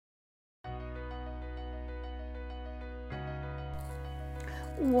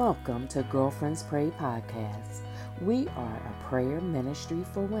Welcome to Girlfriends Pray Podcast. We are a prayer ministry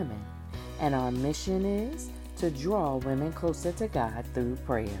for women, and our mission is to draw women closer to God through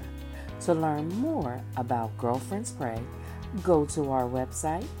prayer. To learn more about Girlfriends Pray, go to our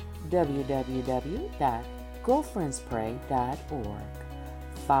website, www.girlfriendspray.org.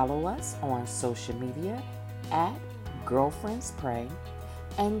 Follow us on social media at Girlfriends Pray,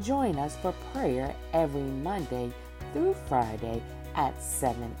 and join us for prayer every Monday through Friday at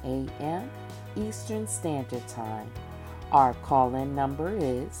 7 a.m. Eastern Standard Time. Our call-in number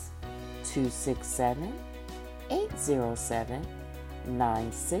is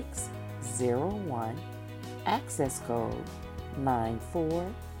 267-807-9601, access code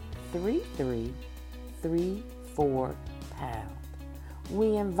 943334#.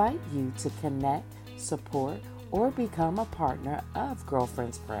 We invite you to connect, support, or become a partner of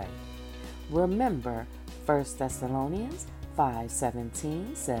Girlfriends Pray. Remember, 1 Thessalonians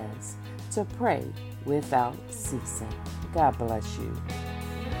 5:17 says to pray without ceasing. God bless you.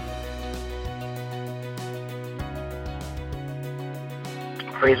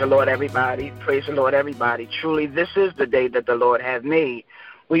 Praise the Lord, everybody. Praise the Lord, everybody. Truly, this is the day that the Lord has made.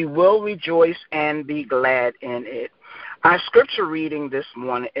 We will rejoice and be glad in it. Our scripture reading this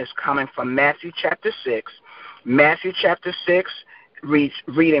morning is coming from Matthew chapter 6. Matthew chapter 6,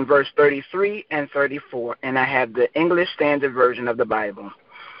 reading verse 33 and 34, and I have the English Standard Version of the Bible.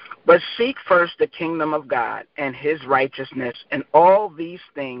 But seek first the kingdom of God and his righteousness, and all these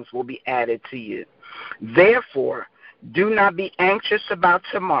things will be added to you. Therefore, do not be anxious about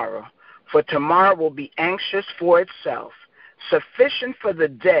tomorrow, for tomorrow will be anxious for itself. Sufficient for the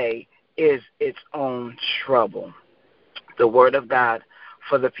day is its own trouble. The word of God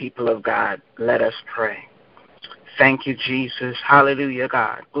for the people of God. Let us pray. Thank you, Jesus. Hallelujah,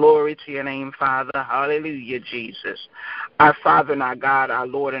 God. Glory to your name, Father. Hallelujah, Jesus. Our Father and our God, our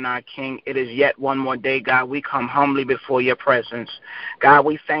Lord and our King, it is yet one more day, God. We come humbly before your presence. God,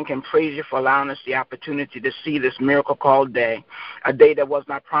 we thank and praise you for allowing us the opportunity to see this miracle called day, a day that was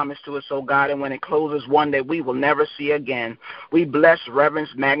not promised to us, oh God, and when it closes one day we will never see again. We bless,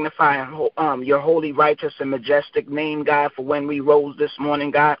 reverence, magnify your holy, righteous, and majestic name, God, for when we rose this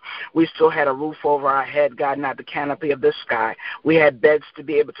morning, God, we still had a roof over our head, God, not the canopy of the sky. We had beds to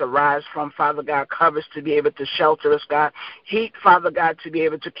be able to rise from, Father God, covers to be able to shelter us, God, heat, Father God, to be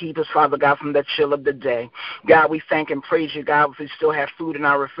able to keep us, Father God, from the chill of the day. God, we thank and praise you, God, if we still have food in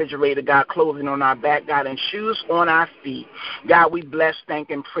our refrigerator, God, clothing on our back, God, and shoes on our feet. God, we bless, thank,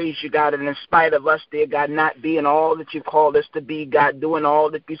 and praise you, God, and in spite of us, dear God, not being all that you called us to be, God, doing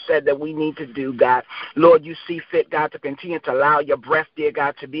all that you said that we need to do, God. Lord, you see fit, God, to continue to allow your breath, dear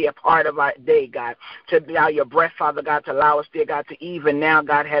God, to be a part of our day, God, to allow your breath, Father God, to allow us, dear God, to even now,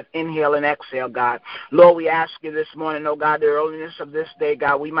 God, have inhale and exhale, God. Lord, we ask you this morning, oh God, the earliness of this day,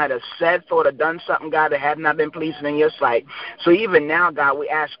 God, we might have said, thought, or done something, God, that had not been pleasing in your sight. So even now, God, we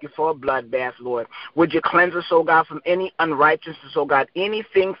ask you for a bloodbath, Lord. Would you cleanse us, oh God, from any unrighteousness, oh God,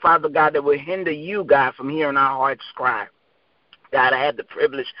 anything, Father God, that would hinder you, God, from hearing our hearts cry. God, I had the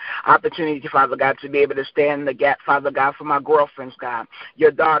privilege, opportunity, Father God, to be able to stand in the gap, Father God, for my girlfriends, God,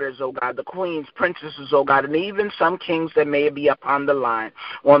 your daughters, oh God, the queens, princesses, oh God, and even some kings that may be upon the line.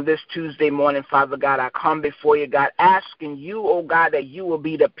 On this Tuesday morning, Father God, I come before you, God, asking you, oh God, that you will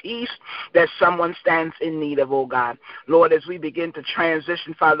be the peace that someone stands in need of, oh God. Lord, as we begin to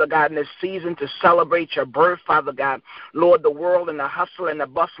transition, Father God, in this season to celebrate your birth, Father God, Lord, the world and the hustle and the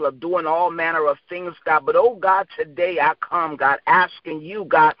bustle of doing all manner of things, God, but, oh God, today I come, God, asking you,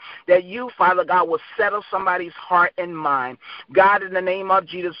 God, that you, Father God, will settle somebody's heart and mind. God, in the name of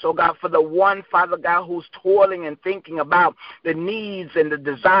Jesus, oh God, for the one, Father God, who's toiling and thinking about the needs and the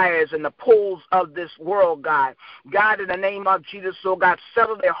desires and the pulls of this world, God. God, in the name of Jesus, oh God,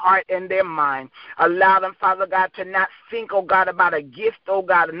 settle their heart and their mind. Allow them, Father God, to not think, oh God, about a gift, oh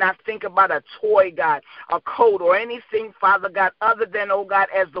God, and not think about a toy, God, a coat or anything, Father God, other than, oh God,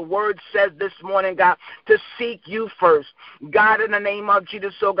 as the word says this morning, God, to seek you first. God, in the name of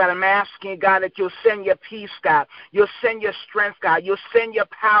Jesus, oh God, I'm asking, God, that you'll send your peace, God. You'll send your strength, God. You'll send your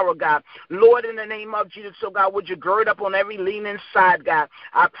power, God. Lord, in the name of Jesus, oh God, would you gird up on every leaning side, God?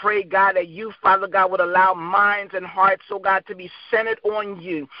 I pray, God, that you, Father God, would allow minds and hearts, oh God, to be centered on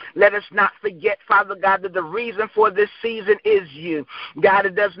you. Let us not forget, Father God, that the reason for this season is you. God,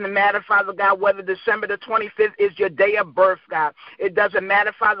 it doesn't matter, Father God, whether December the 25th is your day of birth, God. It doesn't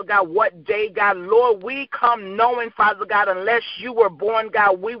matter, Father God, what day, God. Lord, we come knowing, Father God, unless you were born,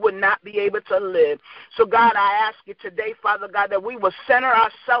 God, we would not be able to live. So, God, I ask you today, Father God, that we will center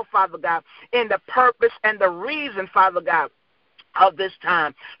ourselves, Father God, in the purpose and the reason, Father God, of this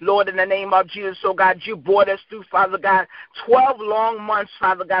time. Lord, in the name of Jesus, oh God, you brought us through, Father God, 12 long months,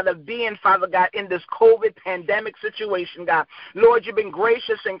 Father God, of being, Father God, in this COVID pandemic situation, God. Lord, you've been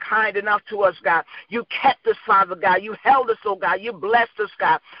gracious and kind enough to us, God. You kept us, Father God. You held us, oh God. You blessed us,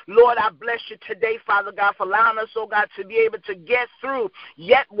 God. Lord, I bless you today, Father God, for allowing us, oh God, to be able to get through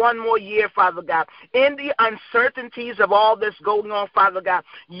yet one more year, Father God. In the uncertainties of all this going on, Father God,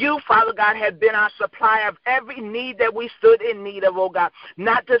 you, Father God, have been our supplier of every need that we stood in need of, oh God.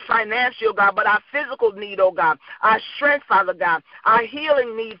 Not just financial, God, but our physical need, oh God. Our strength, Father God. Our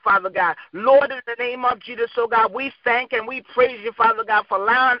healing need, Father God. Lord, in the name of Jesus, oh God, we thank and we praise you, Father God, for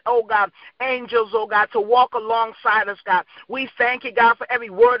allowing, oh God, angels, oh God, to walk alongside us, God. We thank you, God, for every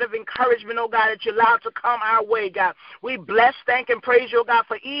word of encouragement, oh God, that you allowed to come our way, God. We bless, thank, and praise you, oh God,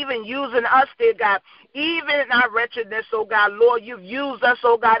 for even using us, dear God, even in our wretchedness, oh God. Lord, you've used us,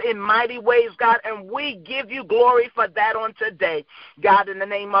 oh God, in mighty ways, God, and we give you glory for that on today. God, in the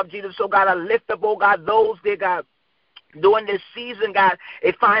name of Jesus, oh God, I lift up, oh God, those, dear God, during this season, God,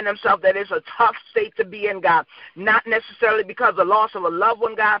 they find themselves that it's a tough state to be in, God. Not necessarily because of loss of a loved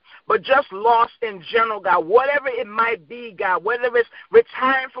one, God, but just loss in general, God. Whatever it might be, God, whether it's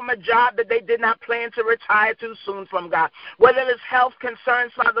retiring from a job that they did not plan to retire too soon from, God. Whether it's health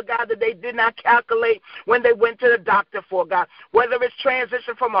concerns, Father God, that they did not calculate when they went to the doctor for, God. Whether it's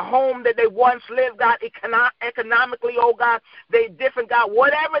transition from a home that they once lived, God, economically, oh God, they different, God.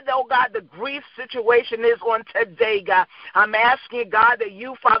 Whatever, oh God, the grief situation is on today, God. I'm asking, God, that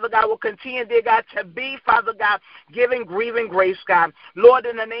you, Father God, will continue, dear God, to be, Father God, giving grieving grace, God. Lord,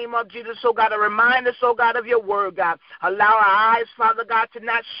 in the name of Jesus, oh God, to remind us, oh God, of your word, God. Allow our eyes, Father God, to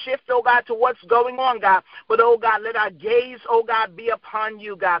not shift, oh God, to what's going on, God. But, oh God, let our gaze, oh God, be upon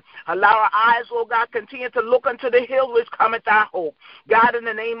you, God. Allow our eyes, oh God, continue to look unto the hill which cometh our hope. God, in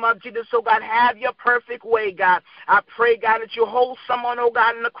the name of Jesus, oh God, have your perfect way, God. I pray, God, that you hold someone, oh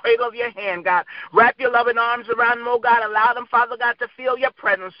God, in the cradle of your hand, God. Wrap your loving arms around them, oh God. Allow them, Father God, to feel your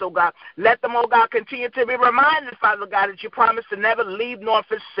presence, oh God. Let them, oh God, continue to be reminded, Father God, that you promised to never leave nor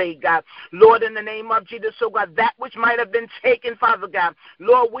forsake, God. Lord, in the name of Jesus, oh God, that which might have been taken, Father God.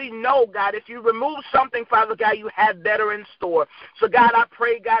 Lord, we know, God, if you remove something, Father God, you have better in store. So, God, I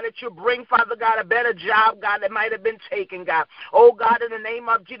pray, God, that you bring, Father God, a better job, God, that might have been taken, God. Oh, God, in the name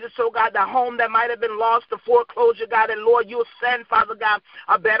of Jesus, oh God, the home that might have been lost to foreclosure, God, and Lord, you'll send, Father God,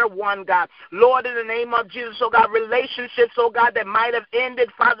 a better one, God. Lord, in the name of Jesus, oh God, relationships, oh God, that might have ended,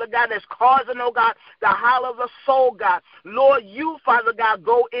 Father God, that's causing, oh God, the hollow of the soul, God. Lord, you, Father God,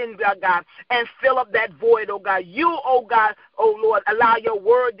 go in, God, and fill up that void, oh God. You, oh God, oh Lord, allow your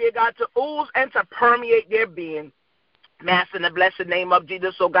word, dear God, to ooze and to permeate their being. Master, in the blessed name of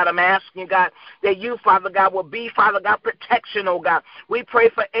Jesus, oh God, I'm asking, God, that you, Father God, will be, Father God, protection, oh God. We pray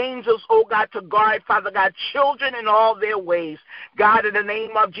for angels, oh God, to guard, Father God, children in all their ways. God, in the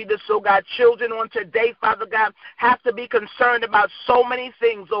name of Jesus, oh God, children on today, Father God, have to be concerned about so many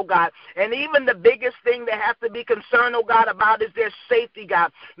things, oh God. And even the biggest thing they have to be concerned, oh God, about is their safety,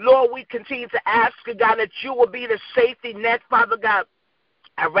 God. Lord, we continue to ask, God, that you will be the safety net, Father God,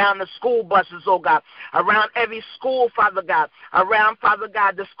 around the school buses, oh God, around every school, Father God, around, Father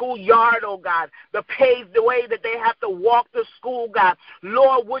God, the schoolyard, oh God, the paved way that they have to walk to school, God.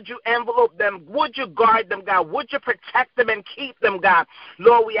 Lord, would you envelope them? Would you guard them, God? Would you protect them and keep them, God?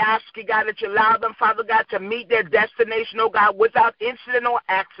 Lord, we ask you, God, that you allow them, Father God, to meet their destination, oh God, without incident or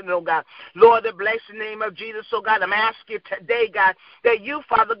accident, oh God. Lord, in the blessed name of Jesus, oh God, I'm asking you today, God, that you,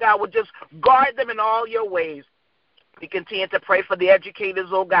 Father God, would just guard them in all your ways. We continue to pray for the educators,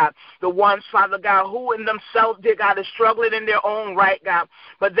 oh God, the ones, Father God, who in themselves, dear God, is struggling in their own right, God.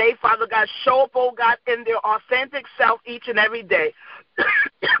 But they, Father God, show up, oh God, in their authentic self each and every day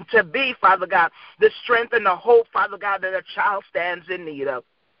to be, Father God, the strength and the hope, Father God, that a child stands in need of.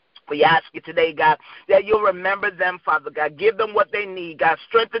 We ask you today, God, that you'll remember them, Father God. Give them what they need, God.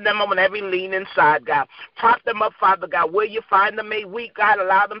 Strengthen them on every lean inside, God. Prop them up, Father God. Where you find them made weak, God,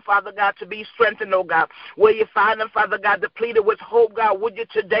 allow them, Father God, to be strengthened, oh God. Where you find them, Father God, depleted with hope, God, would you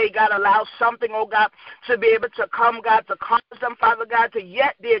today, God, allow something, oh God, to be able to come, God, to cause them, Father God, to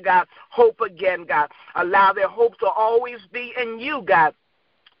yet, dear God, hope again, God. Allow their hope to always be in you, God.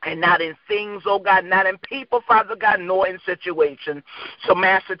 And not in things, oh God, not in people, Father God, nor in situations. So,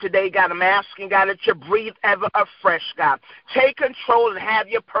 Master, today, God, I'm asking, God, that you breathe ever afresh, God. Take control and have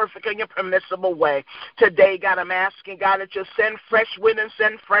your perfect and your permissible way. Today, God, I'm asking, God, that you send fresh wind and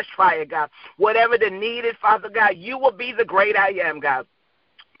send fresh fire, God. Whatever the need is, Father God, you will be the great I am, God.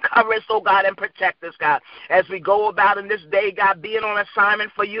 Cover us, oh God, and protect us, God. As we go about in this day, God, being on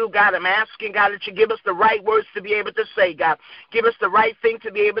assignment for you, God, I'm asking, God, that you give us the right words to be able to say, God. Give us the right thing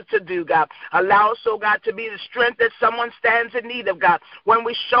to be able to do, God. Allow us, oh God, to be the strength that someone stands in need of, God. When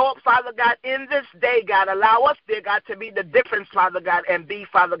we show up, Father God, in this day, God, allow us, dear God, to be the difference, Father God, and be,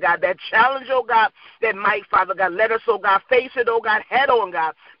 Father God, that challenge, oh God, that might, Father God. Let us, oh God, face it, oh God, head on,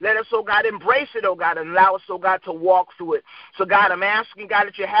 God. Let us, oh God, embrace it, oh God, and allow us, oh God, to walk through it. So, God, I'm asking, God,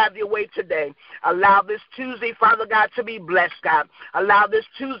 that you have your way today. Allow this Tuesday, Father God, to be blessed, God. Allow this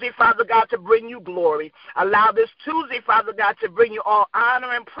Tuesday, Father God, to bring you glory. Allow this Tuesday, Father God, to bring you all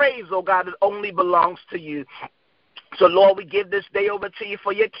honor and praise, oh God, that only belongs to you. So, Lord, we give this day over to you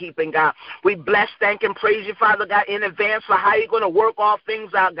for your keeping, God. We bless, thank, and praise you, Father God, in advance for how you're going to work all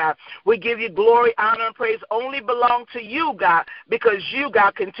things out, God. We give you glory, honor, and praise only belong to you, God, because you,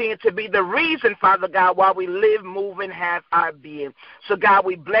 God, continue to be the reason, Father God, why we live, move, and have our being. So, God,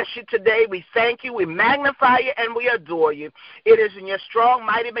 we bless you today. We thank you. We magnify you, and we adore you. It is in your strong,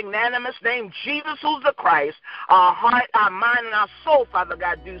 mighty, magnanimous name, Jesus, who's the Christ, our heart, our mind, and our soul, Father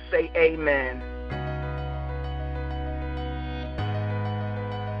God, do say amen.